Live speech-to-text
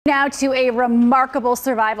Now to a remarkable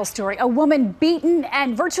survival story. A woman beaten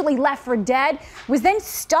and virtually left for dead was then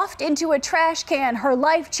stuffed into a trash can, her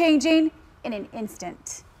life changing in an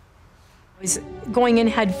instant. I was going in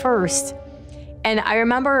head first, and I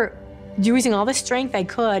remember using all the strength I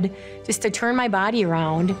could just to turn my body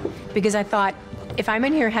around, because I thought, if I'm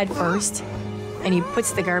in here head first and he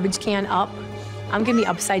puts the garbage can up, I'm gonna be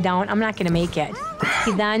upside down, I'm not gonna make it.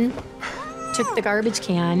 He then took the garbage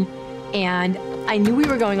can, and I knew we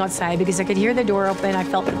were going outside because I could hear the door open, I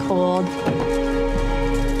felt the cold.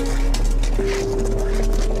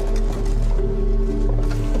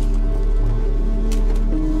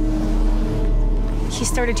 He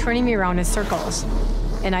started turning me around in circles,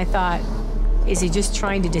 and I thought, is he just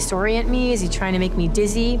trying to disorient me? Is he trying to make me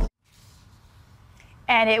dizzy?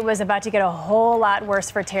 And it was about to get a whole lot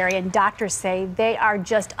worse for Terry, and doctors say they are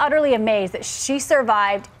just utterly amazed that she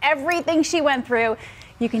survived everything she went through.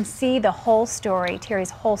 You can see the whole story,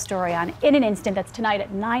 Terry's whole story, on In an Instant. That's tonight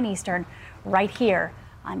at 9 Eastern, right here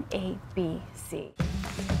on ABC.